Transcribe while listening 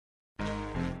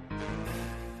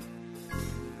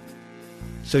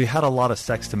So you had a lot of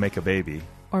sex to make a baby.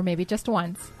 Or maybe just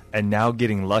once. And now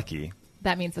getting lucky.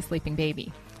 That means a sleeping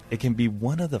baby. It can be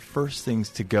one of the first things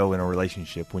to go in a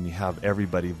relationship when you have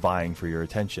everybody vying for your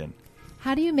attention.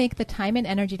 How do you make the time and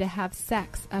energy to have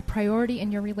sex a priority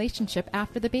in your relationship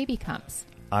after the baby comes?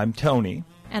 I'm Tony.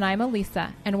 And I'm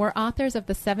Elisa, and we're authors of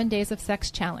the 7 Days of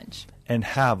Sex Challenge. And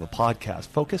have a podcast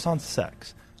focused on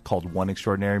sex called One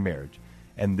Extraordinary Marriage.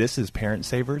 And this is Parent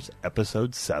Savers,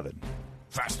 Episode 7.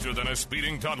 Faster than a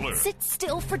speeding toddler. Sit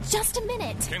still for just a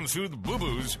minute. Can soothe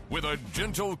boo-boos with a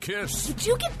gentle kiss. Did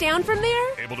you get down from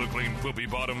there? Able to clean poopy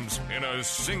bottoms in a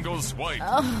single swipe.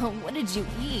 Oh, what did you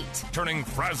eat? Turning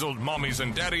frazzled mommies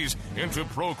and daddies into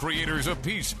procreators of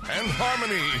peace and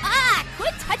harmony. Ah,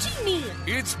 quit touching me.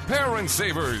 It's Parent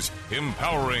Savers,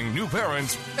 empowering new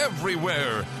parents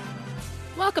everywhere.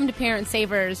 Welcome to Parent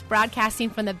Savers, broadcasting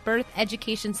from the Birth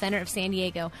Education Center of San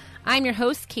Diego. I'm your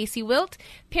host, Casey Wilt.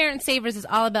 Parent Savers is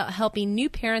all about helping new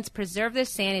parents preserve their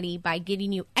sanity by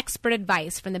giving you expert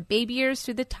advice from the baby years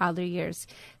through the toddler years.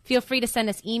 Feel free to send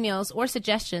us emails or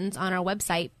suggestions on our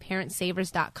website,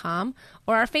 parentsavers.com,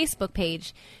 or our Facebook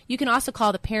page. You can also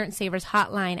call the Parent Savers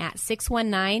hotline at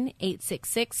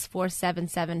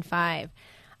 619-866-4775.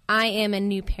 I am a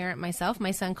new parent myself.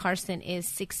 My son Carson is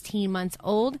 16 months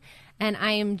old, and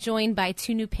I am joined by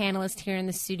two new panelists here in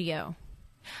the studio.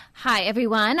 Hi,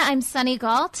 everyone. I'm Sunny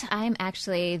Galt. I'm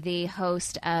actually the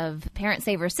host of Parent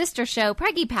Savers' sister show,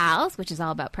 Preggy Pals, which is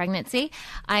all about pregnancy.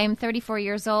 I'm 34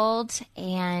 years old,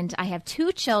 and I have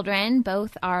two children.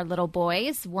 Both are little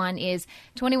boys. One is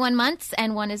 21 months,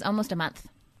 and one is almost a month.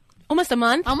 Almost a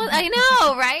month? Almost, I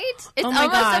know, right? It's oh my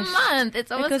almost gosh. a month. It's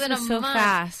almost been a so month.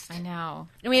 fast. I know.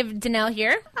 And we have Danelle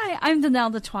here. Hi, I'm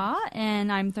Danelle Detroit,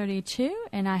 and I'm 32,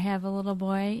 and I have a little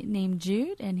boy named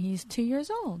Jude, and he's 2 years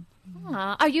old.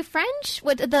 Are you French?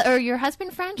 Or your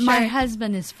husband French? My or?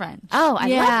 husband is French. Oh, I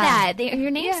Yeah. love that.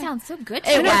 Your name sounds so good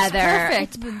It was together.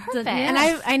 perfect. It's perfect. And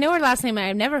I know her last name, and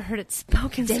I've never heard it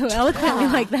spoken so eloquently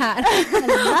like that.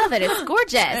 I love it. It's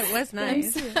gorgeous. It was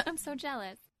nice. I'm so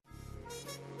jealous.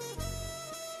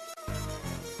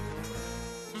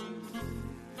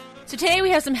 So today we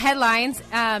have some headlines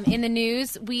in the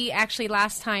news. We actually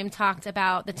last time talked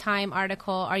about the Time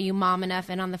article, Are You Mom Enough?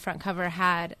 And on the front cover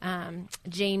had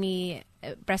Jamie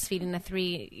breastfeeding a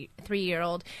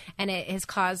three-year-old, and it has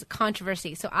caused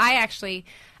controversy. So I actually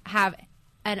have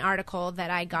an article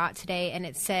that I got today, and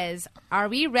it says, are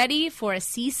we ready for a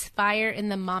ceasefire in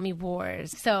the mommy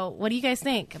wars? So what do you guys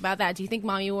think about that? Do you think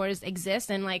mommy wars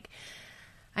exist? And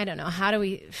I don't know. How do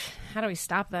we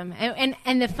stop them?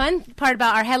 And the fun part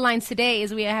about our headlines today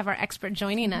is we have our expert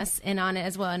joining us in on it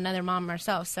as well, another mom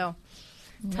herself. So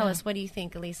tell us, what do you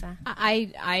think, Elisa?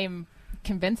 I am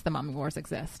convinced the mommy wars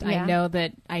exist. Yeah. I know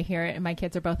that I hear it. My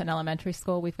kids are both in elementary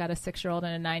school. We've got a 6-year-old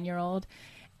and a 9-year-old.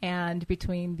 And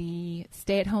between the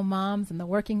stay-at-home moms and the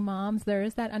working moms, there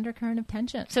is that undercurrent of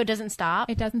tension. So it doesn't stop?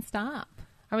 It doesn't stop.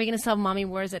 Are we going to solve mommy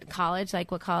wars at college? Like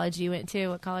what college you went to,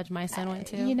 what college my son went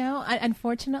to?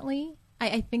 Unfortunately,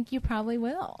 I think you probably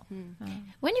will.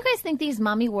 When do you guys think these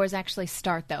mommy wars actually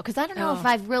start, though? Because I don't know if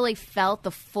I've really felt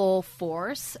the full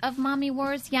force of mommy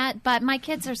wars yet, but my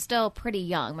kids are still pretty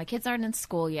young. My kids aren't in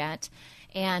school yet.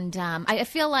 And I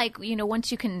feel like,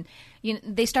 once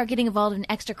they start getting involved in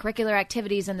extracurricular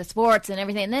activities and the sports and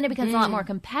everything, and then it becomes a lot more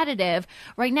competitive.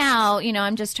 Right now,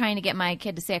 I'm just trying to get my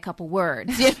kid to say a couple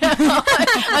words.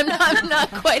 I'm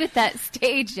not quite at that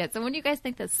stage yet. So when do you guys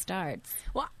think this starts?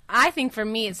 Well, I think for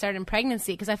me it started in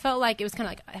pregnancy because I felt like it was kind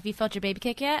of like, have you felt your baby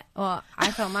kick yet? Well, I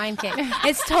felt mine kick.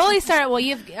 It's totally started. Well,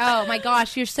 oh my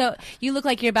gosh, you look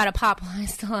like you're about to pop.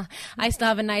 I still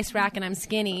have a nice rack and I'm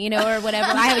skinny, or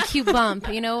whatever. I have a cute bump,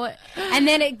 and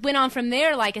then it went on from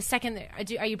there. Like a second,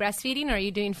 are you breastfeeding or are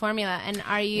you doing formula? And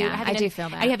are you? Yeah, I do feel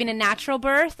that. Are you having a natural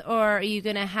birth or are you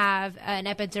going to have an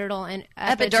epidural and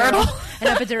epidural?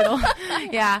 An epidural.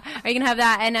 Yeah. Are you going to have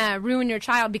that and ruin your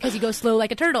child because you go slow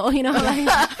like a turtle?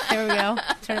 There we go.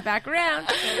 Turn it back around.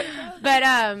 But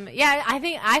I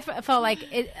think I felt like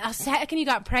a second you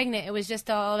got pregnant, it was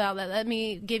just all about let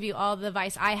me give you all the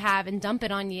advice I have and dump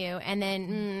it on you, and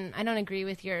then I don't agree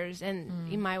with yours,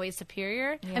 and my way is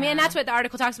superior. Yeah. I mean, and that's what the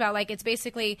article talks about. Like it's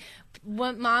basically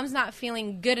mom's not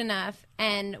feeling good enough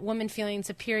and women feeling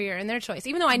superior in their choice.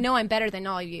 Even though I know I'm better than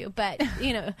all of you, but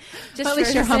just at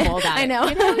least you're humble about it. I know.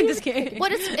 Just kidding.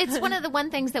 It's one of the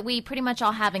things that we pretty much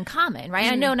all have in common,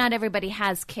 right? I know not everybody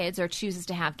has kids or chooses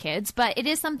to have kids, but it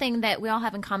is something that we all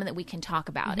have in common that we can talk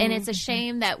about. And it's a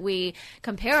shame that we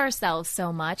compare ourselves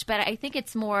so much, but I think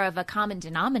it's more of a common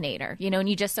denominator, and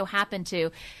you just so happen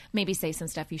to maybe say some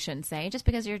stuff you shouldn't say just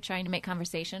because you're trying to make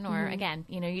conversation, or again,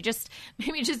 you just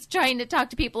trying to talk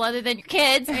to people other than your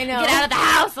kids. I know. Get out of the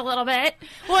house a little bit.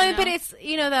 Well, but it's,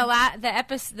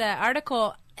 the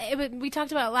article we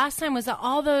talked about last time was that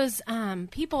all those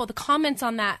people, the comments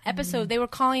on that episode, they were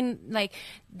calling like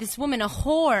this woman a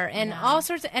whore and all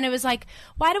sorts of, and it was like,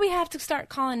 why do we have to start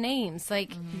calling names?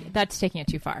 Like that's taking it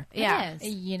too far. Yeah.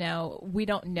 We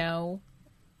don't know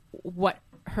what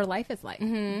her life is like.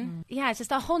 Yeah, it's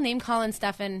just the whole name calling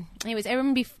stuff. And anyways,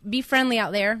 everyone be friendly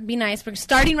out there. Be nice. We're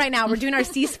starting right now. We're doing our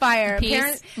ceasefire.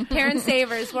 Parent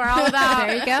savers. We're all about.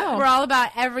 There you go. We're all about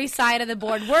every side of the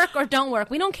board. Work or don't work.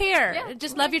 We don't care. Yeah,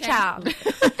 just love your child.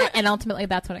 And ultimately,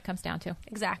 that's what it comes down to.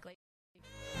 Exactly.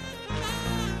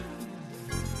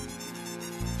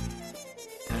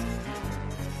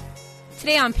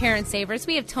 Today on Parent Savers,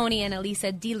 we have Tony and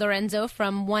Elisa DiLorenzo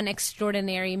from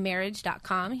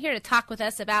OneExtraordinaryMarriage.com here to talk with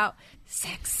us about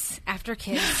sex after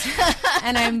kids.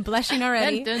 And I'm blushing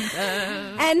already. Dun, dun,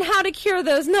 dun. And how to cure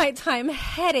those nighttime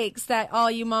headaches that all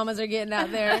you mamas are getting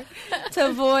out there to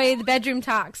avoid bedroom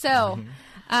talk. So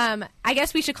I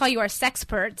guess we should call you our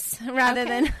sexperts rather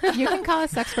than... You can call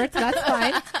us sexperts. That's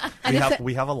fine.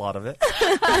 We have a lot of it.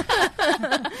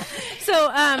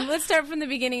 So let's start from the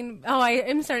beginning. Oh, I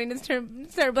am starting to start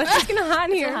blushing. It's getting hot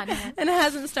in here. And it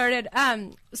hasn't started.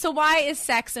 So why is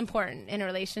sex important in a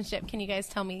relationship? Can you guys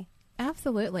tell me?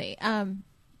 Absolutely.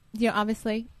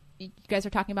 Obviously, you guys are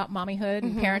talking about mommyhood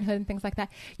and parenthood and things like that.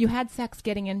 You had sex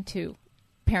getting into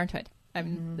parenthood. I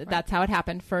mean, that's how it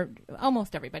happened for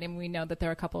almost everybody. I mean, we know that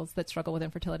there are couples that struggle with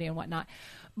infertility and whatnot,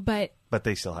 but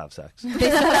they still have sex. They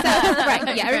still have sex.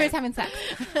 Right? Yeah, everybody's having sex.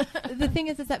 The thing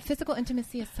is that physical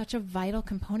intimacy is such a vital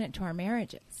component to our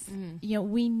marriages.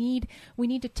 We need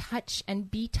to touch and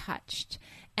be touched,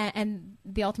 and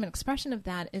the ultimate expression of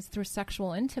that is through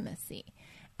sexual intimacy.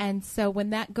 And so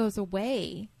when that goes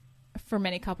away for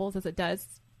many couples, as it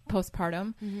does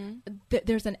postpartum,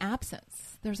 there's an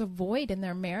absence. There's a void in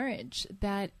their marriage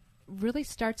that really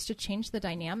starts to change the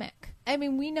dynamic. I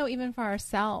mean, we know even for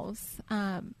ourselves,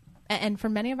 and for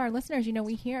many of our listeners,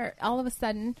 we hear all of a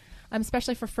sudden,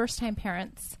 especially for first-time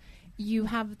parents, you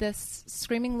have this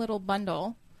screaming little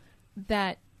bundle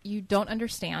that you don't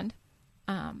understand,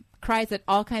 cries at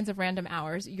all kinds of random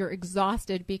hours. You're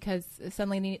exhausted because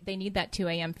suddenly they need that 2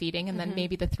 a.m. feeding and then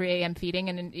maybe the 3 a.m. feeding.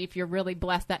 And if you're really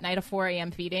blessed that night, a 4 a.m.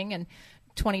 feeding and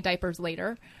 20 diapers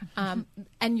later.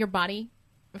 And your body,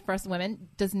 for us women,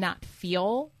 does not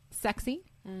feel sexy.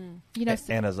 And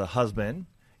as a husband,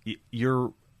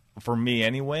 you're, for me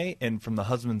anyway, and from the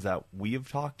husbands that we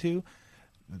have talked to,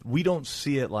 we don't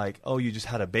see it like, oh, you just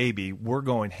had a baby. We're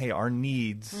going, hey, our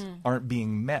needs aren't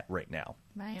being met right now.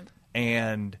 Right.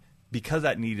 And because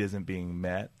that need isn't being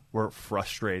met, we're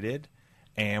frustrated.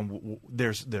 And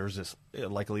there's this,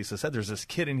 like Elisa said, there's this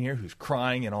kid in here who's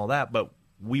crying and all that, but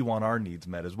we want our needs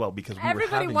met as well because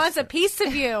everybody wants a piece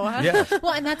of you. Yeah.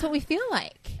 Well, and that's what we feel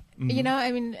like.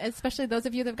 I mean, especially those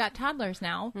of you that've got toddlers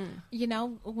now,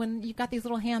 when you've got these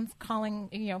little hands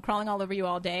crawling all over you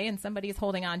all day and somebody's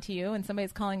holding on to you and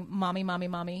somebody's calling mommy, mommy,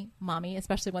 mommy, mommy,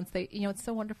 especially once they, it's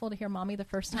so wonderful to hear mommy the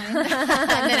first time. And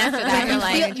then after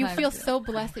that, you feel so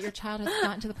blessed that your child has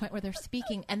gotten to the point where they're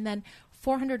speaking. And then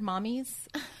 400 mommies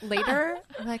later,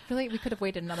 like, really, we could have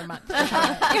waited another month.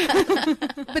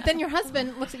 But then your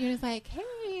husband looks at you and he's like,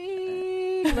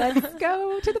 hey, let's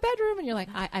go to the bedroom. And you're like,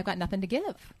 I've got nothing to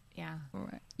give. Yeah.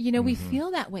 We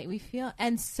feel that way.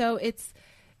 And so it's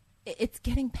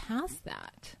getting past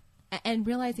that and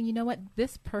realizing, you know what,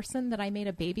 this person that I made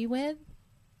a baby with,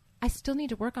 I still need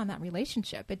to work on that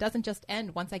relationship. It doesn't just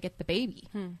end once I get the baby.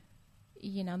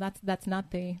 That's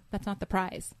not the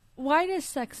prize. Why does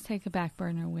sex take a back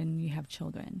burner when you have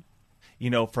children?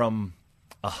 From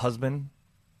a husband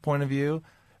point of view,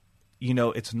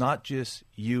 it's not just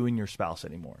you and your spouse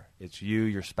anymore. It's you,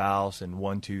 your spouse, and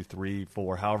 1, 2, 3,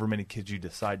 4, however many kids you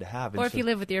decide to have. Or if you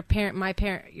live with your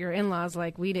your in-laws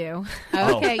like we do.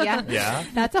 Okay, yeah. Yeah.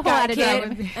 That's a whole other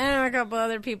kid and a couple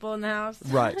other people in the house.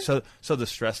 Right. So the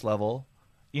stress level,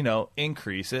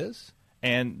 increases,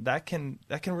 and that can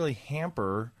really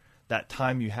hamper that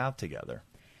time you have together.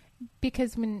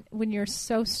 Because when you're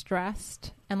so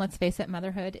stressed, and let's face it,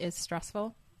 motherhood is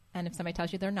stressful. And if somebody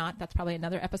tells you they're not, that's probably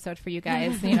another episode for you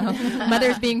guys.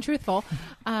 Mothers being truthful.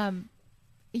 When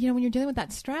you're dealing with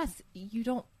that stress, you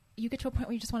get to a point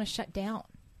where you just want to shut down.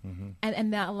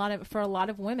 And that for a lot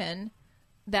of women,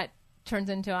 that turns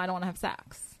into, I don't want to have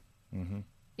sex. And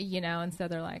so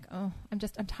they're like, oh, I'm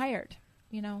tired.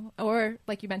 you know, or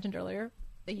like you mentioned earlier,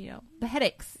 you know, the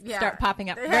headaches start popping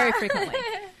up very frequently.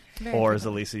 Or as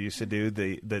Elisa used to do,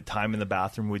 the time in the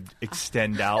bathroom would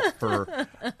extend out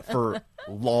for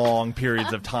long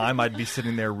periods of time. I'd be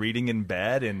sitting there reading in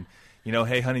bed and, you know,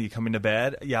 hey, honey, you coming to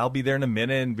bed? Yeah, I'll be there in a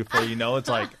minute. And before you know, it's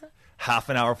like half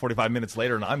an hour, 45 minutes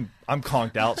later, and I'm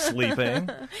conked out sleeping.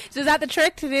 So is that the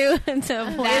trick to do to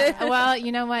avoid it? Well,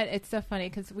 you know what? It's so funny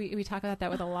because we talk about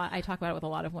that with a lot. I talk about it with a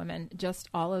lot of women. Just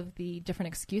all of the different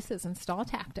excuses and stall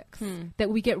tactics that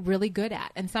we get really good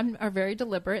at, and some are very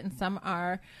deliberate, and some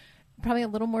are probably a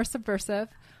little more subversive.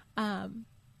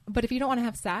 But if you don't want to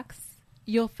have sex,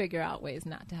 you'll figure out ways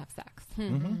not to have sex.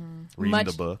 Reading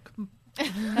the book.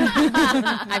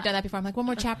 I've done that before. I'm like, one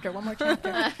more chapter.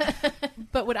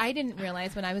 But what I didn't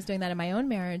realize when I was doing that in my own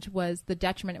marriage was the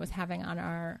detriment it was having on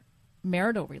our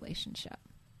marital relationship.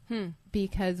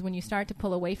 Because when you start to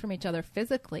pull away from each other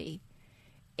physically,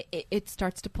 it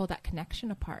starts to pull that connection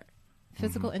apart.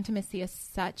 Physical intimacy is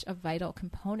such a vital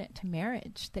component to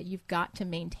marriage that you've got to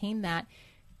maintain that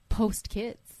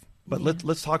post-kids. But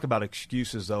let's talk about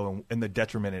excuses, though, and the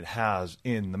detriment it has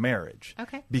in the marriage.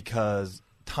 Okay. Because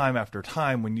time after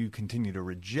time, when you continue to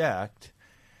reject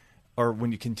or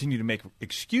when you continue to make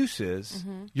excuses,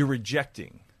 you're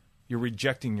rejecting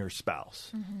your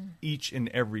spouse each and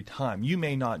every time. You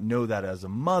may not know that as a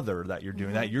mother that you're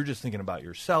doing that. You're just thinking about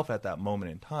yourself at that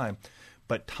moment in time.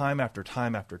 But time after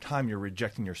time after time, you're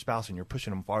rejecting your spouse and you're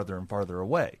pushing them farther and farther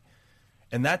away.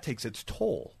 And that takes its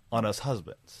toll on us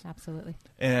husbands. Absolutely.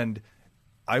 And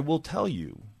I will tell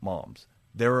you, moms,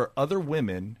 there are other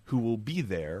women who will be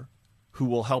there who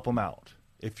will help him out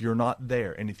if you're not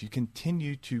there and if you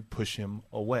continue to push him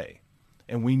away.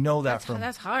 And we know that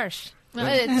That's harsh. Well,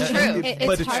 it's true.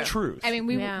 It's truth. I mean,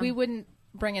 we wouldn't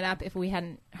bring it up if we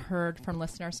hadn't heard from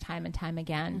listeners time and time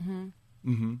again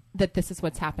that this is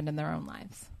what's happened in their own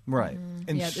lives. Right.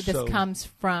 And this comes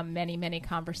from many, many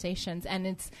conversations, and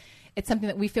it's something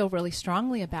that we feel really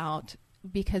strongly about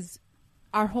because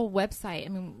our whole website, I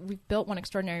mean, we've built One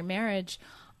Extraordinary Marriage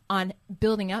on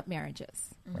building up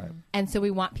marriages. Right. And so we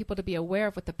want people to be aware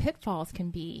of what the pitfalls can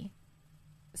be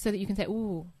so that you can say,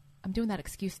 ooh, I'm doing that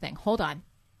excuse thing. Hold on.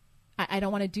 I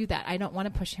don't want to do that. I don't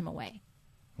want to push him away.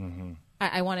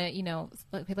 I want to, you know,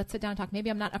 okay, let's sit down and talk. Maybe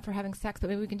I'm not up for having sex, but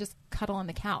maybe we can just cuddle on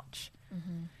the couch.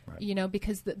 Right. You know,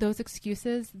 because those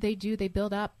excuses, they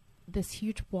build up this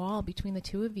huge wall between the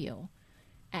two of you.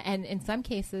 And in some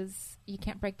cases, you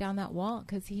can't break down that wall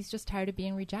because he's just tired of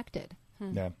being rejected.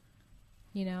 Yeah.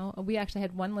 You know, we actually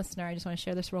had one listener. I just want to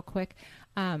share this real quick.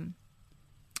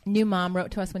 New mom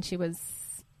wrote to us when she was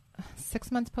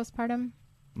 6 months postpartum.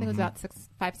 I think it was about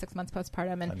 5-6 months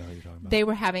postpartum, and I know what you're talking about. they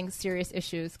were having serious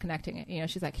issues connecting it. You know,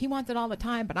 she's like, he wants it all the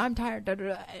time, but I'm tired. Da, da,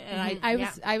 da. And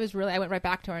I went right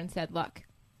back to her and said, look,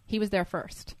 he was there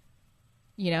first,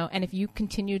 you know, and if you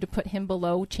continue to put him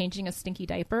below changing a stinky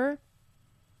diaper,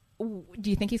 do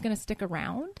you think he's going to stick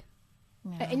around?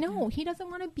 No, he doesn't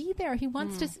want to be there. He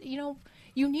wants to, you know,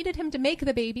 you needed him to make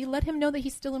the baby. Let him know that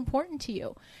he's still important to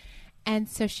you. And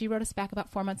so she wrote us back about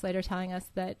 4 months later telling us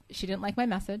that she didn't like my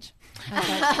message. I was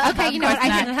like, okay, you know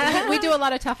what? We do a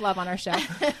lot of tough love on our show.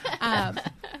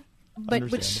 But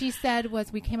what she said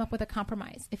was we came up with a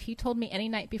compromise. If he told me any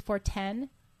night before 10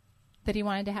 that he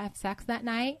wanted to have sex that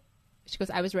night, she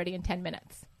goes, I was ready in 10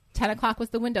 minutes. 10 o'clock was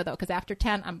the window, though, because after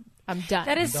 10, I'm done.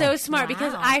 That is so smart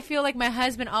because I feel like my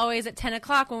husband always at 10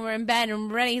 o'clock when we're in bed and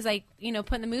we're ready, he's like, you know,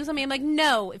 putting the moves on me. I'm like,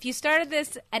 no, if you started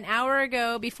this an hour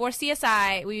ago before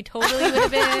CSI, we totally would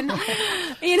have been,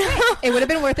 you know. It would have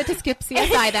been worth it to skip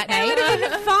CSI that night. It would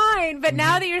have been fine. But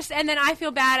now that you're, and then I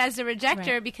feel bad as a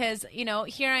rejector because, you know,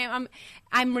 here I am,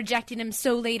 I'm rejecting him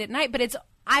so late at night, but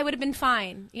I would have been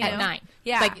fine, you know. At 9.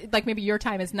 Yeah. Like maybe your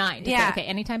time is 9. Yeah. Say, okay,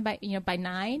 anytime by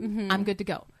 9, I'm good to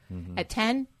go. At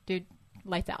 10, dude,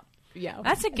 lights out. Yeah,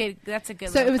 that's a good.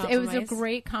 So it was compromise. a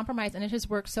great compromise, and it has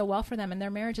worked so well for them. And their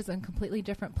marriage is in a completely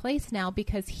different place now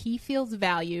because he feels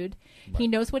valued. Right. He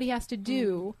knows what he has to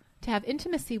do to have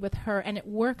intimacy with her, and it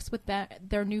works with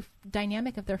their new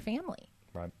dynamic of their family.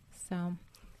 Right. So.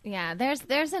 Yeah,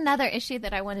 there's another issue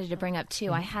that I wanted to bring up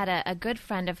too. I had a good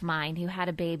friend of mine who had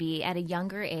a baby at a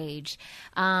younger age,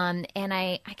 and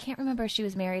I can't remember if she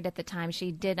was married at the time.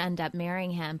 She did end up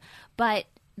marrying him, but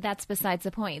that's besides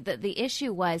the point. The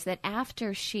issue was that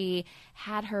after she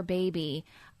had her baby,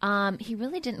 he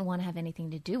really didn't want to have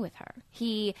anything to do with her.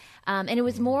 He and it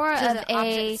was more of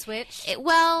a switch.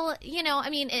 Well, you know, I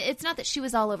mean, it's not that she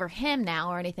was all over him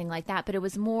now or anything like that, but it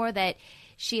was more that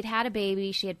she had had a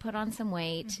baby, she had put on some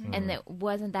weight, and it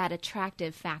wasn't that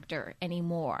attractive factor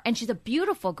anymore. And she's a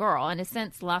beautiful girl, and has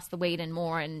since lost the weight and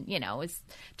more, and, you know, is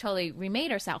totally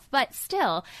remade herself. But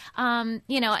still,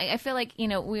 you know, I feel like, you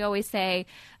know, we always say,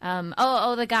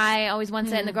 the guy always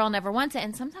wants it and the girl never wants it.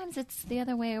 And sometimes it's the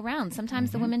other way around.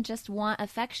 Sometimes the women just want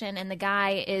affection, and the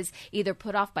guy is either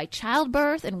put off by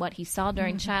childbirth and what he saw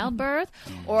during childbirth,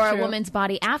 or a woman's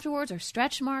body afterwards, or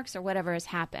stretch marks, or whatever has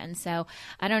happened. So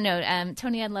I don't know.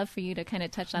 Tony, I'd love for you to kind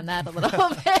of touch on that a little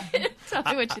bit. Tell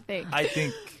me what you think. I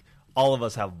think all of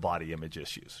us have body image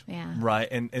issues. Yeah. Right?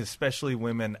 And especially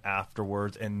women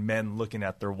afterwards, and men looking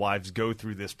at their wives go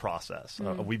through this process.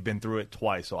 We've been through it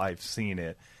twice, so I've seen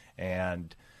it.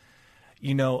 And,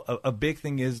 you know, a big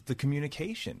thing is the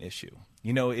communication issue.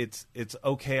 You know, it's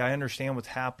okay, I understand what's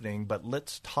happening, but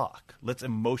let's talk. Let's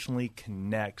emotionally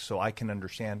connect so I can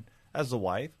understand as a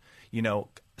wife, you know,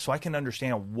 so I can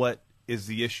understand what is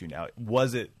the issue now.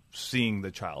 Was it seeing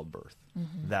the childbirth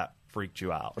that freaked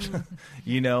you out?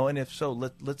 You know, and if so,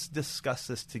 let's discuss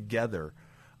this together.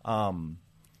 And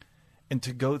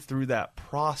to go through that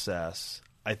process,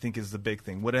 I think, is the big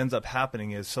thing. What ends up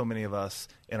happening is so many of us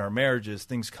in our marriages,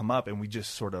 things come up and we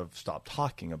just sort of stop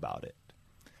talking about it.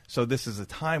 So this is a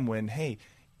time when, hey,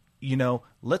 you know,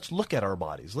 let's look at our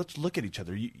bodies. Let's look at each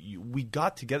other. We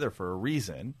got together for a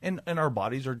reason, and our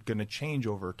bodies are going to change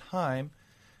over time,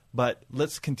 but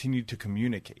let's continue to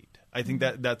communicate. I think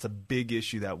that's a big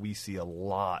issue that we see a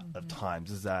lot of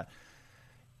times, is that,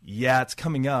 yeah, it's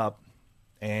coming up,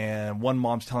 and one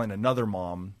mom's telling another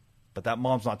mom, but that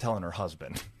mom's not telling her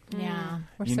husband. Yeah,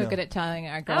 we're You so know. good at telling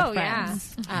our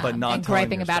girlfriends, But not and telling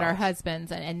griping about our yourselves.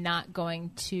 husbands, and not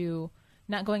going to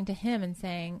him and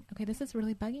saying, okay, this is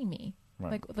really bugging me.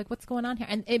 Right. Like what's going on here?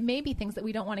 And it may be things that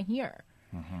we don't want to hear.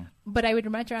 But I would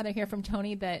much rather hear from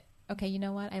Tony that, okay, you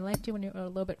know what? I liked you when you were a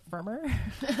little bit firmer.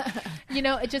 You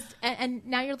know, it just, and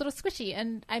now you're a little squishy,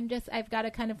 and I've got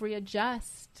to kind of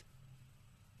readjust,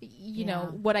 you know,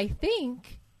 what I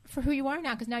think for who you are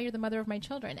now, because now you're the mother of my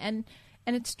children. And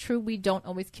it's true, we don't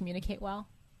always communicate well.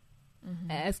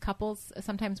 As couples,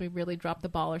 sometimes we really drop the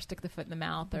ball or stick the foot in the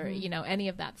mouth, or, you know, any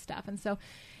of that stuff. And so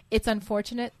it's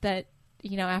unfortunate that,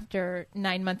 you know, after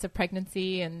 9 months of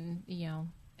pregnancy and, you know,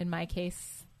 in my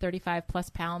case, 35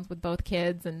 plus pounds with both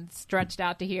kids and stretched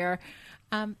out to here,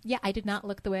 I did not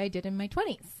look the way I did in my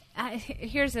 20s.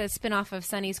 Here's a spinoff of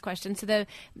Sunny's question. So the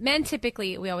men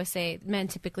typically, we always say men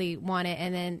typically want it,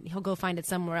 and then he'll go find it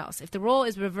somewhere else. If the role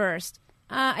is reversed,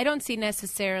 I don't see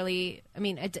necessarily, I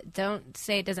mean, don't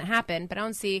say it doesn't happen, but I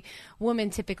don't see women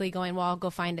typically going, well, I'll go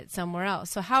find it somewhere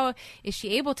else. So how is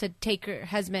she able to take her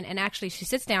husband, and actually she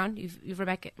sits down, you've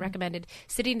recommended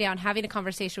sitting down, having a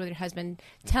conversation with your husband,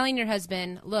 telling your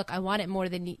husband, look, I want it more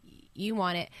than you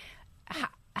want it.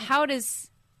 How does,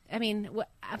 I mean,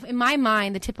 in my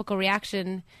mind, the typical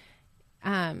reaction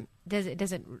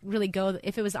doesn't really go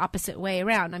if it was the opposite way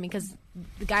around. I mean, because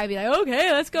the guy would be like,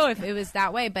 okay, let's go if it was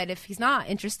that way. But if he's not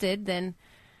interested, then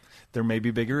There may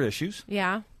be bigger issues.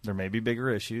 yeah. There may be bigger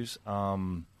issues.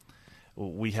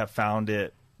 We have found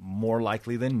it more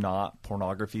likely than not,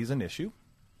 pornography is an issue.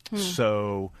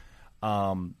 So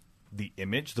the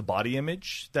image, the body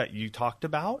image that you talked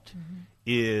about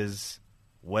is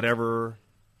whatever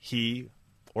he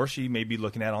or she may be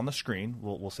looking at on the screen.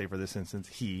 We'll say for this instance,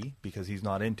 he, because he's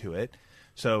not into it.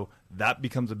 So that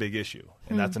becomes a big issue,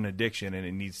 and that's an addiction, and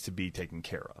it needs to be taken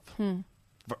care of.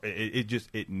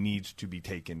 It needs to be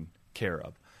taken care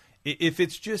of. If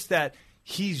it's just that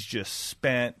he's just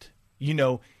spent, you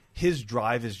know, his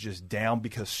drive is just down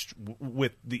because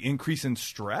with the increase in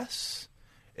stress,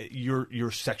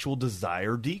 your sexual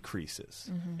desire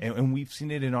decreases. And we've seen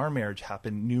it in our marriage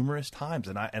happen numerous times,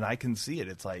 and I can see it.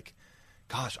 It's like,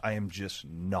 gosh, I am just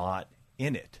not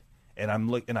in it. And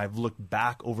I've looked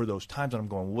back over those times, and I'm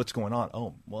going, what's going on?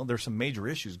 Oh, well, there's some major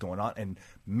issues going on, and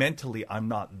mentally I'm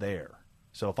not there.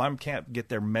 So if I can't get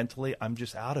there mentally, I'm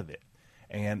just out of it.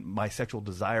 And my sexual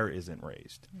desire isn't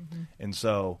raised. And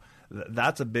so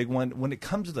that's a big one. When it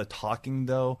comes to the talking,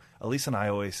 though, Elisa and I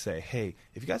always say, hey,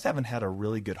 if you guys haven't had a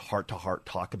really good heart-to-heart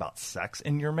talk about sex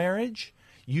in your marriage,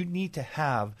 you need to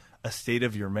have a state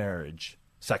of your marriage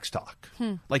sex talk.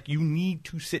 Like, you need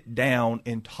to sit down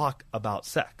and talk about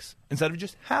sex. Instead of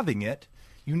just having it,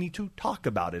 you need to talk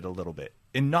about it a little bit.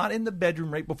 And not in the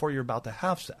bedroom right before you're about to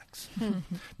have sex.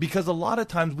 Because a lot of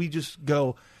times we just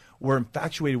go, we're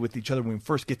infatuated with each other when we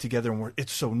first get together, and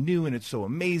it's so new and it's so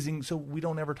amazing, so we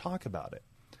don't ever talk about it.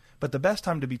 But the best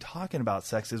time to be talking about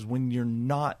sex is when you're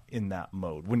not in that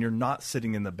mode, when you're not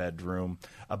sitting in the bedroom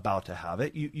about to have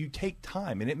it. You take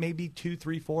time, and it may be 2,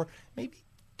 3, 4, maybe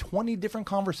 20 different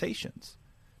conversations.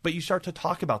 But you start to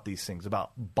talk about these things,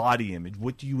 about body image.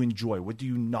 What do you enjoy? What do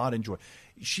you not enjoy?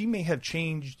 She may have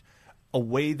changed a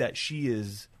way that she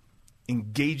is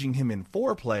engaging him in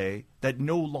foreplay that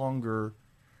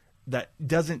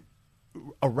doesn't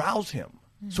arouse him.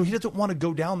 So he doesn't want to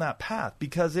go down that path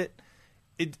because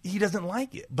he doesn't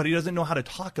like it, but he doesn't know how to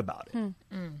talk about it.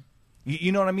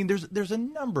 You know what I mean? There's a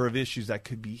number of issues that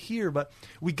could be here, but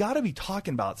we got to be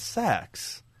talking about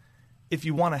sex if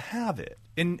you want to have it.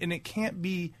 And it can't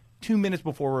be 2 minutes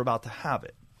before we're about to have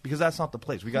it, because that's not the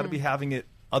place. We got to be having it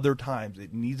other times.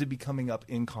 It needs to be coming up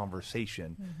in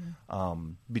conversation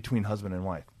between husband and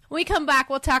wife. When we come back,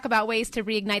 we'll talk about ways to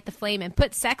reignite the flame and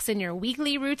put sex in your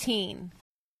weekly routine.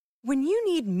 When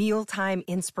you need mealtime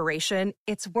inspiration,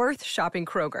 it's worth shopping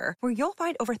Kroger, where you'll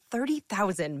find over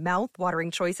 30,000 mouth-watering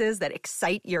choices that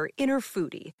excite your inner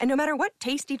foodie. And no matter what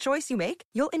tasty choice you make,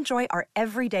 you'll enjoy our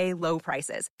everyday low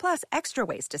prices, plus extra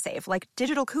ways to save, like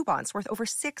digital coupons worth over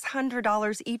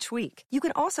 $600 each week. You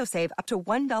can also save up to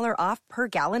 $1 off per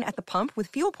gallon at the pump with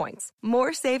fuel points.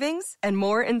 More savings and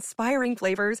more inspiring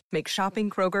flavors make shopping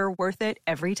Kroger worth it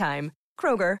every time.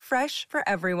 Kroger, fresh for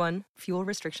everyone. Fuel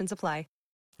restrictions apply.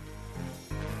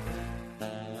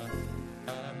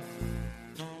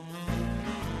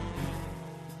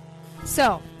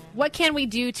 So, what can we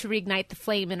do to reignite the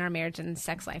flame in our marriage and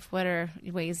sex life? What are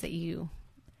ways that you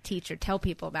teach or tell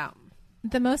people about?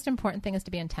 The most important thing is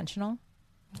to be intentional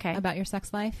about your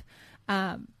sex life. We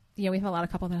have a lot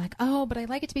of couples that are like, oh, but I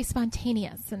like it to be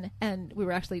spontaneous. And we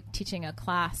were actually teaching a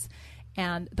class,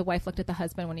 and the wife looked at the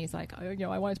husband when he's like,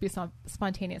 oh, I want it to be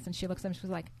spontaneous. And she looks at him and she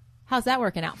was like, how's that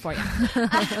working out for you?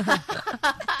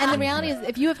 And the reality is,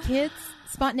 if you have kids,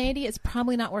 spontaneity is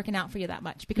probably not working out for you that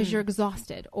much because you're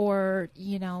exhausted, or,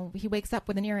 he wakes up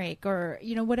with an earache, or,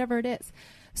 whatever it is.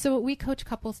 So what we coach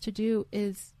couples to do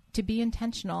is to be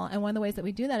intentional. And one of the ways that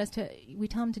we do that is we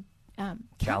tell them to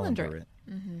calendar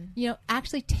it.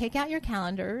 Actually take out your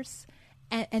calendars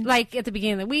and like at the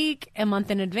beginning of the week, a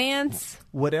month in advance.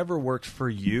 Whatever works for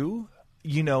you.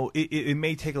 It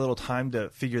may take a little time to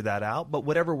figure that out, but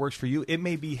whatever works for you, it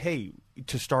may be, hey,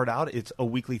 to start out, it's a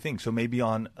weekly thing. So maybe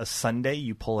on a Sunday,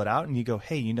 you pull it out and you go,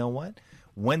 hey, you know what?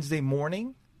 Wednesday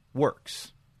morning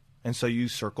works. And so you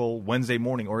circle Wednesday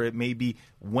morning, or it may be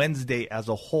Wednesday as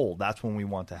a whole. That's when we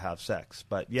want to have sex.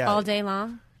 But yeah. All day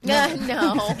long? No.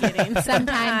 Kidding.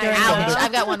 Sometime during ouch. the day.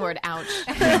 I've got one word, ouch.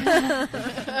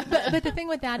 But the thing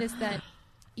with that is that,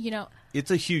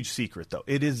 it's a huge secret, though.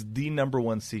 It is the number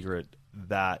one secret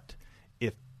that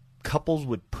if couples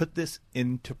would put this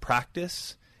into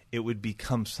practice, it would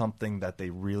become something that they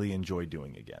really enjoy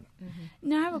doing again.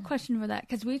 Now, I have a question for that,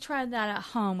 because we tried that at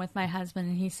home with my husband,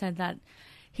 and he said that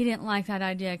he didn't like that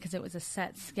idea because it was a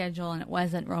set schedule and it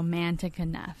wasn't romantic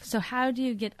enough. So how do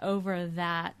you get over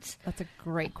that? That's a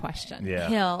great question. Yeah.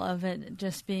 Hill of it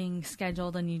just being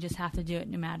scheduled and you just have to do it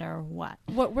no matter what?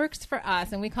 What works for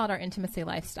us, and we call it our intimacy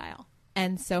lifestyle.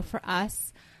 And so for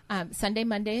us, Sunday,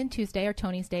 Monday, and Tuesday are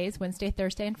Tony's days. Wednesday,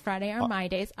 Thursday, and Friday are my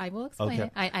days. I will explain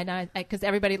it. I know, because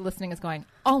everybody listening is going,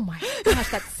 oh my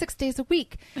gosh, that's 6 days a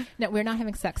week. No, we're not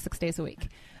having sex 6 days a week.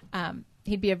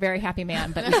 He'd be a very happy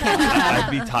man, but we can't.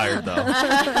 I'd be tired, though.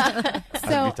 I'd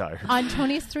be tired. On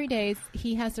Tony's 3 days,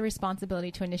 he has the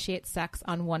responsibility to initiate sex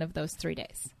on one of those 3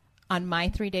 days. On my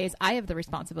 3 days, I have the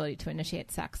responsibility to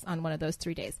initiate sex on one of those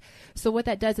 3 days. So what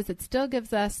that does is it still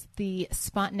gives us the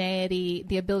spontaneity,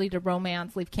 the ability to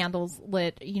romance, leave candles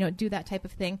lit, do that type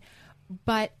of thing.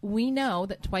 But we know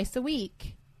that twice a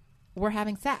week we're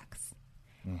having sex.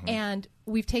 Mm-hmm. And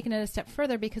we've taken it a step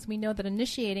further because we know that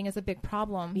initiating is a big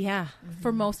problem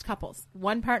for most couples.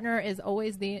 One partner is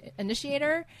always the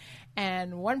initiator,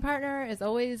 and one partner is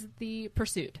always the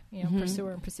pursued,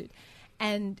 pursuer and pursued.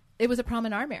 And it was a problem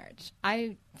in our marriage.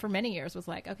 I, for many years, was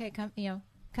like, okay, come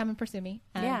and pursue me.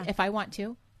 And if I want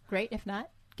to, great. If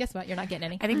not, guess what? You're not getting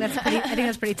any. I think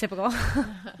that's pretty typical.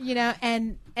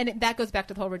 And that goes back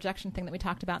to the whole rejection thing that we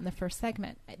talked about in the first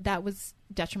segment. That was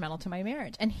detrimental to my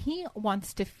marriage. And he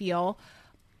wants to feel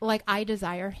like I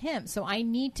desire him. So I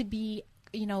need to be,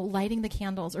 lighting the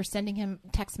candles or sending him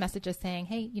text messages saying,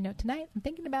 hey, tonight I'm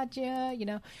thinking about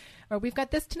you, or we've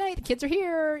got this tonight. The kids are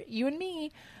here, you and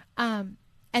me.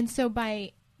 And so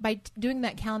by doing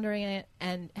that calendaring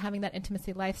and having that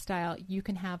intimacy lifestyle, you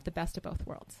can have the best of both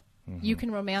worlds. Mm-hmm. You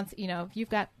can romance, if you've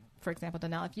got, for example,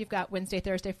 Donnell, if you've got Wednesday,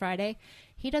 Thursday, Friday,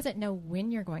 he doesn't know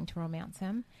when you're going to romance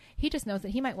him. He just knows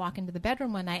that he might walk into the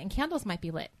bedroom one night and candles might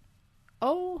be lit.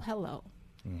 Oh, hello.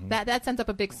 Mm-hmm. That sends up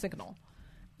a big signal.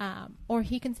 Or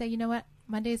he can say, you know what,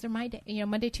 Mondays are my day.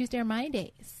 Monday, Tuesday are my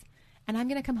days. And I'm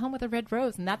going to come home with a red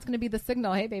rose, and that's going to be the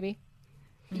signal. Hey, baby.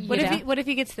 What if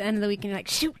he gets to the end of the week and you're like,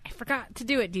 shoot, I forgot to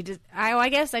do it? Do you just? I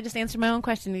guess I just answered my own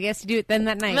question. I guess you do it then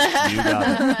that night. You got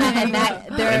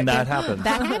it. and that happens.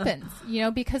 That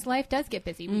happens, because life does get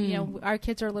busy. Our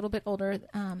kids are a little bit older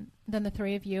than the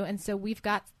three of you, and so we've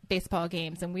got baseball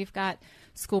games and we've got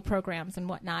school programs and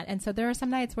whatnot. And so there are some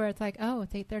nights where it's like, oh,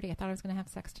 it's 8:30. I thought I was going to have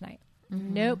sex tonight.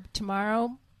 Nope,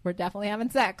 tomorrow we're definitely having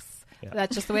sex. Yeah.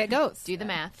 That's just the way it goes. Do the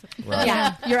math. Right.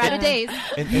 Yeah, you're out of days.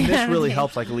 And this really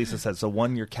helps, like Elisa said. So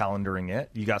one, you're calendaring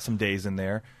it. You got some days in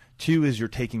there. Two is you're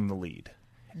taking the lead.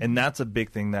 And that's a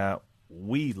big thing that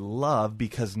we love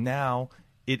because now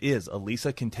it is.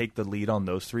 Elisa can take the lead on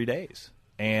those 3 days.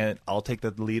 And I'll take the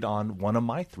lead on one of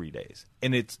my 3 days.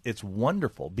 And it's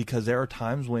wonderful because there are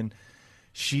times when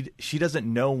she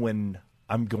doesn't know when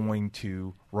I'm going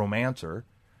to romance her.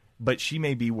 But she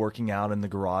may be working out in the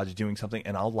garage doing something,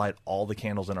 and I'll light all the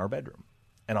candles in our bedroom.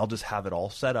 And I'll just have it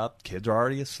all set up. Kids are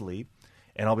already asleep.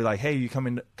 And I'll be like, hey, you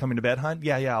coming to bed, hon?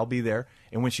 Yeah, I'll be there.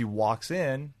 And when she walks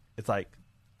in, it's like,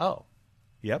 oh,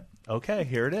 yep, okay,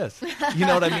 here it is. You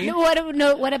know what I mean?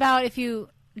 What about if you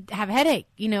have a headache,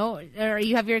 or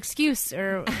you have your excuse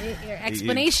or your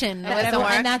explanation or whatever?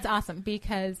 And that's awesome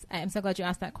because I'm so glad you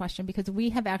asked that question because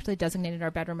we have actually designated our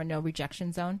bedroom a no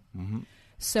rejection zone. Mm-hmm.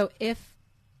 So if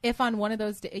on one of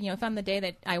those, if on the day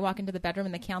that I walk into the bedroom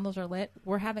and the candles are lit,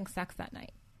 we're having sex that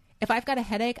night. If I've got a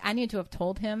headache, I need to have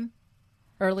told him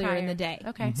earlier in the day.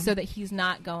 Okay. Mm-hmm. So that he's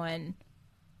not going,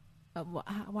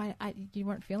 why, you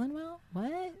weren't feeling well?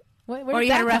 What? Or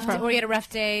you had a rough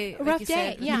day. A rough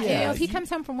day, said. yeah. If he comes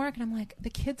home from work and I'm like,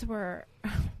 the kids were,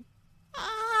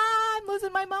 I'm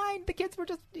losing my mind. The kids were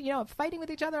just, fighting with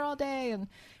each other all day. And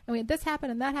we had this happen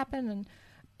and that happened and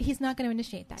he's not going to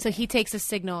initiate that. So he takes a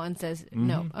signal and says,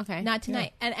 no, okay. Not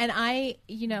tonight. Yeah. And I,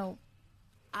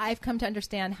 I've come to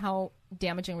understand how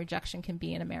damaging rejection can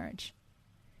be in a marriage.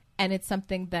 And it's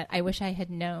something that I wish I had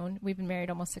known. We've been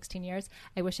married almost 16 years.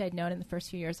 I wish I had known in the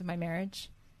first few years of my marriage.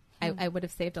 I would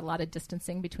have saved a lot of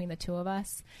distancing between the two of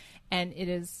us. And it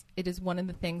is one of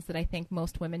the things that I think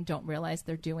most women don't realize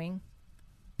they're doing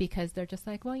because they're just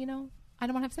like, well, I don't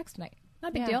want to have sex tonight. Not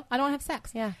a big deal. I don't want to have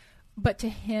sex. Yeah. But to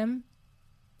him,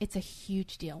 it's a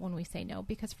huge deal when we say no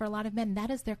because for a lot of men, that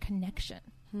is their connection.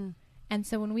 And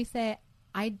so when we say,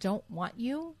 I don't want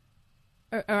you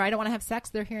or I don't want to have sex,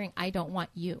 they're hearing, I don't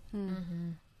want you.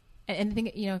 Mm-hmm. And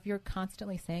think, if you're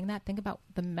constantly saying that, think about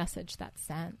the message that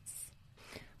sends.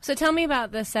 So tell me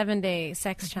about the 7-day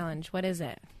sex challenge. What is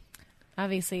it?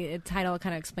 Obviously, the title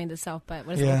kind of explains itself, but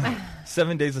what is it?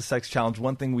 7 days of sex challenge.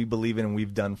 One thing we believe in and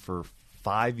we've done for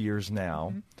 5 years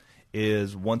now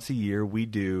is once a year we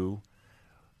do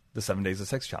the 7 days of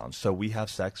sex challenge. So we have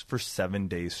sex for 7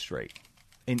 days straight.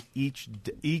 And each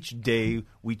day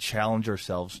we challenge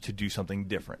ourselves to do something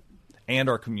different. And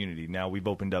our community. Now we've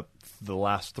opened up the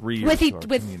last 3 years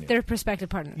with their prospective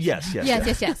partners. Yes.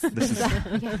 This is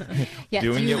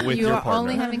doing it with you your are partner.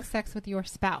 only having sex with your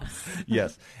spouse.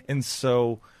 Yes. And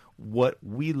so what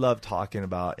we love talking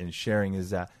about and sharing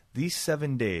is that these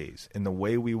 7 days and the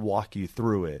way we walk you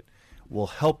through it will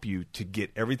help you to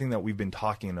get everything that we've been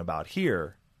talking about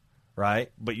here,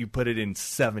 right? But you put it in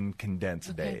 7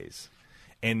 condensed days.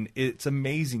 And it's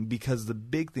amazing because the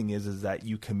big thing is that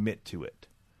you commit to it.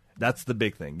 That's the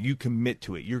big thing. You commit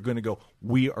to it. You're going to go,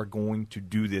 we are going to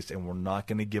do this and we're not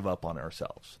going to give up on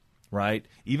ourselves, right?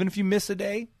 Even if you miss a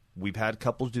day, we've had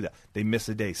couples do that. They miss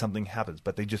a day, something happens,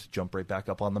 but they just jump right back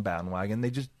up on the bandwagon. They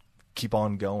just keep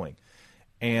on going.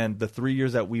 And the 3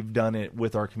 years that we've done it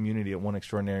with our community at One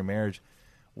Extraordinary Marriage,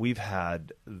 we've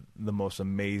had the most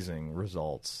amazing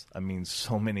results. I mean,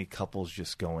 so many couples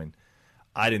just going,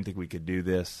 I didn't think we could do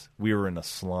this. We were in a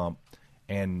slump.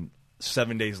 And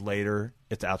 7 days later,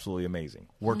 it's absolutely amazing.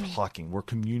 We're talking. We're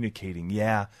communicating.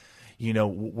 Yeah,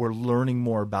 we're learning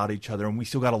more about each other. And we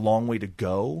still got a long way to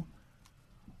go.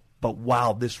 But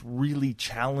wow, this really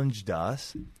challenged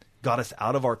us, got us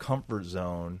out of our comfort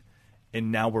zone.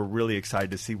 And now we're really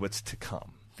excited to see what's to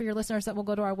come. For your listeners that will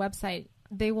go to our website,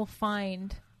 they will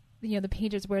find the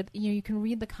pages where you can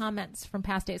read the comments from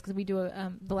past days because we do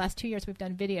the last 2 years we've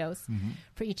done videos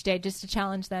for each day just to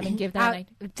challenge them and give them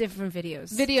different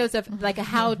videos of like a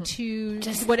how to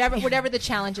just whatever the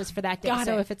challenge is for that day.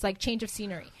 So if it's like change of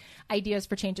scenery, ideas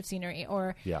for change of scenery,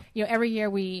 or every year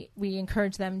we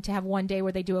encourage them to have one day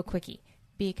where they do a quickie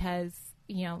because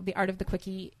the art of the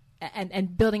quickie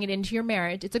and building it into your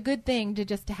marriage. It's a good thing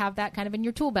to have that kind of in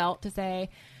your tool belt to say,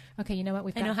 okay, you know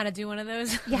what? I know how to do one of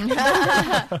those. Yeah. You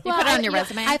put it on your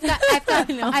resume.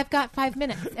 I've got 5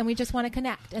 minutes, and we just want to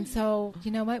connect. And so,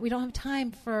 you know what? We don't have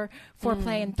time for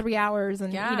foreplay in 3 hours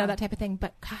and, that type of thing.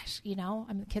 But gosh,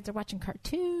 the kids are watching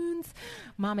cartoons.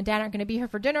 Mom and dad aren't going to be here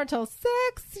for dinner till 6,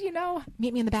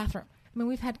 meet me in the bathroom. I mean,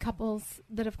 we've had couples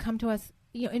that have come to us,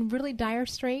 in really dire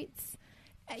straits,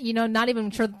 not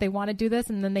even sure that they want to do this.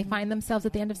 And then they find themselves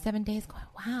at the end of 7 days going,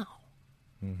 wow.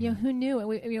 Mm-hmm. Who knew?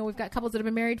 And we've got couples that have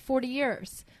been married 40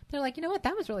 years. They're like, you know what?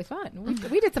 That was really fun.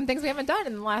 We did some things we haven't done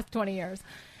in the last 20 years.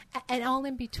 And all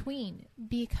in between,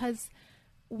 because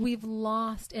we've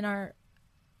lost in our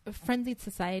frenzied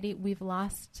society, we've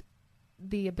lost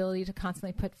the ability to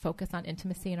constantly put focus on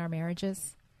intimacy in our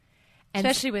marriages. And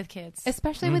especially with kids.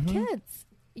 Especially with kids.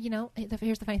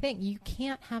 Here's the funny thing. You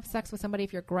can't have sex with somebody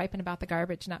if you're griping about the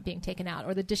garbage not being taken out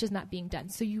or the dishes not being done.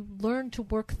 So you learn to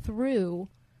work through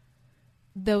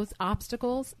those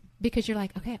obstacles because you're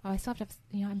like, okay, I still have to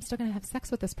I'm still going to have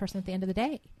sex with this person at the end of the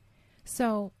day.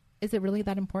 So is it really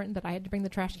that important that I had to bring the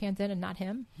trash cans in and not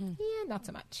him? Yeah, not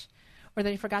so much. Or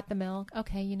that he forgot the milk.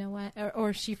 Okay, you know what?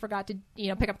 Or she forgot to,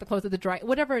 pick up the clothes of the dryer.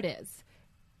 Whatever it is,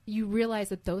 you realize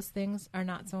that those things are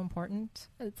not so important.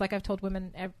 It's like I've told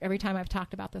women every time I've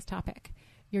talked about this topic.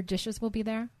 Your dishes will be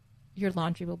there. Your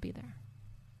laundry will be there.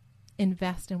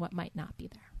 Invest in what might not be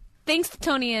there. Thanks to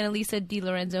Tony and Elisa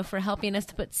DiLorenzo for helping us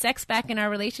to put sex back in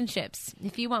our relationships.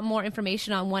 If you want more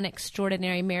information on One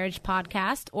Extraordinary Marriage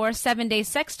podcast or 7-Day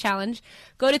Sex Challenge,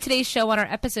 go to today's show on our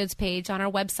episodes page on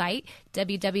our website,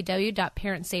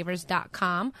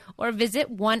 www.parentsavers.com, or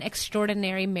visit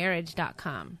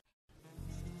oneextraordinarymarriage.com.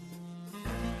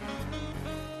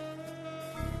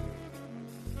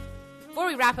 Before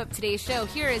we wrap up today's show,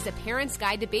 here is a parent's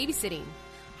guide to babysitting.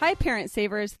 Hi, Parent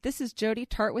Savers. This is Jody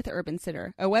Tart with Urban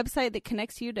Sitter, a website that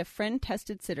connects you to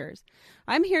friend-tested sitters.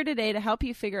 I'm here today to help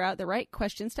you figure out the right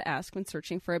questions to ask when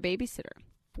searching for a babysitter.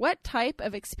 What type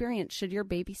of experience should your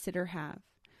babysitter have?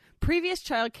 Previous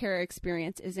child care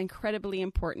experience is incredibly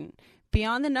important.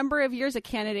 Beyond the number of years a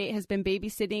candidate has been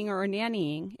babysitting or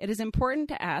nannying, it is important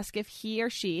to ask if he or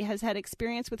she has had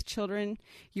experience with children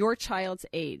your child's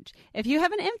age. If you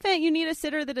have an infant, you need a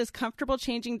sitter that is comfortable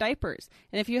changing diapers.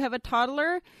 And if you have a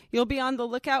toddler, you'll be on the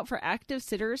lookout for active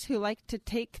sitters who like to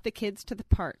take the kids to the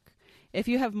park. If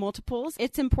you have multiples,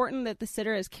 it's important that the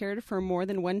sitter has cared for more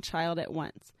than one child at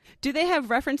once. Do they have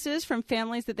references from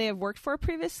families that they have worked for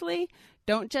previously?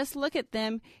 Don't just look at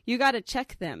them, you got to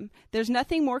check them. There's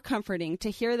nothing more comforting to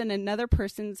hear than another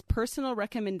person's personal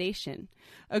recommendation.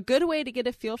 A good way to get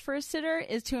a feel for a sitter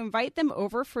is to invite them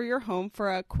over for your home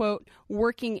for a, quote,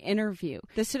 working interview.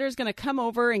 The sitter is going to come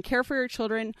over and care for your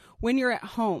children when you're at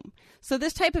home. So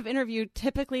this type of interview,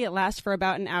 typically it lasts for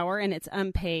about an hour and it's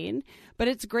unpaid, but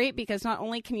it's great because not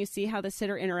only can you see how the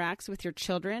sitter interacts with your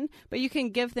children, but you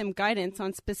can give them guidance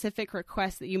on specific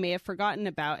requests that you may have forgotten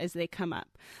about as they come up.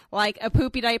 Like a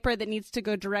poopy diaper that needs to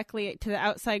go directly to the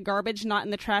outside garbage, not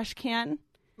in the trash can.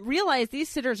 Realize these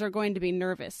sitters are going to be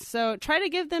nervous, so try to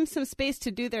give them some space to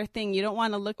do their thing. You don't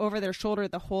want to look over their shoulder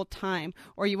the whole time,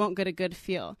 or you won't get a good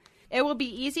feel. It will be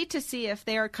easy to see if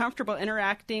they are comfortable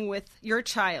interacting with your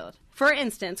child. For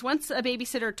instance, once a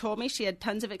babysitter told me she had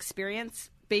tons of experience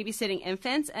babysitting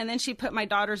infants, and then she put my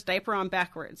daughter's diaper on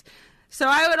backwards. So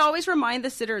I would always remind the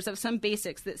sitters of some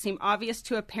basics that seem obvious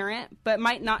to a parent, but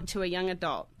might not to a young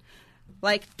adult.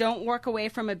 Like, don't walk away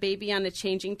from a baby on a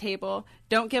changing table.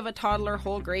 Don't give a toddler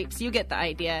whole grapes. You get the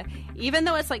idea. Even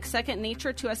though it's like second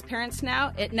nature to us parents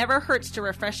now, it never hurts to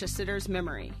refresh a sitter's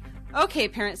memory. Okay,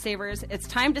 Parent Savers, it's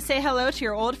time to say hello to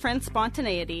your old friend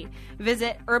Spontaneity.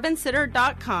 Visit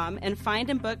urbansitter.com and find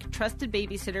and book trusted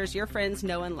babysitters your friends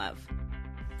know and love.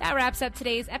 That wraps up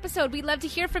today's episode. We'd love to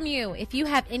hear from you. If you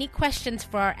have any questions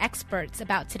for our experts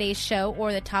about today's show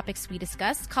or the topics we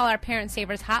discussed, call our Parent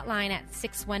Savers hotline at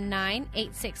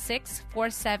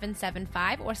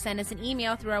 619-866-4775 or send us an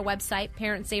email through our website,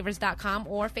 parentsavers.com,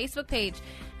 or Facebook page,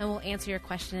 and we'll answer your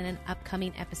question in an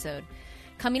upcoming episode.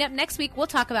 Coming up next week, we'll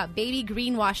talk about baby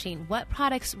greenwashing, what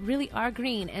products really are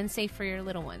green and safe for your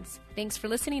little ones. Thanks for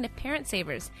listening to Parent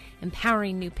Savers,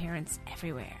 empowering new parents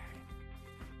everywhere.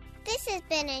 This has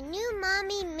been a New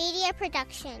Mommy Media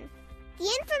production.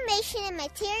 The information and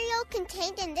material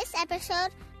contained in this episode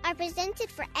are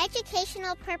presented for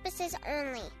educational purposes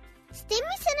only.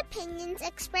 Statements and opinions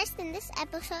expressed in this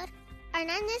episode are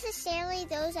not necessarily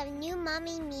those of New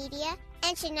Mommy Media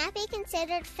and should not be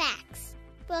considered facts.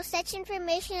 While such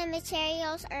information and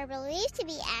materials are believed to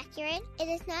be accurate, it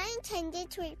is not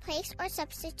intended to replace or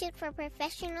substitute for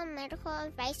professional medical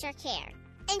advice or care,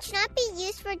 and should not be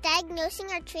used for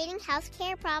diagnosing or treating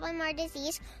healthcare problem or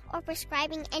disease or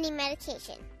prescribing any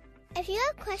medication. If you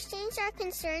have questions or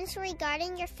concerns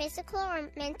regarding your physical or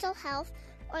mental health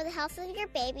or the health of your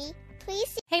baby, please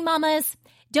see. Hey mamas,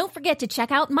 don't forget to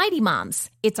check out Mighty Moms.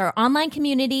 It's our online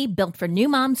community built for new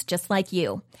moms just like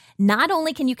you. Not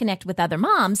only can you connect with other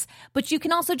moms, but you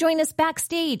can also join us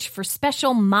backstage for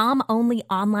special mom-only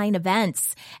online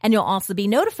events. And you'll also be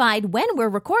notified when we're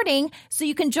recording so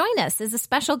you can join us as a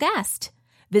special guest.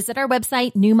 Visit our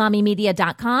website,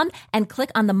 newmommymedia.com, and click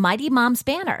on the Mighty Moms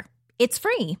banner. It's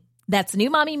free. That's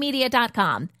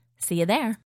newmommymedia.com. See you there.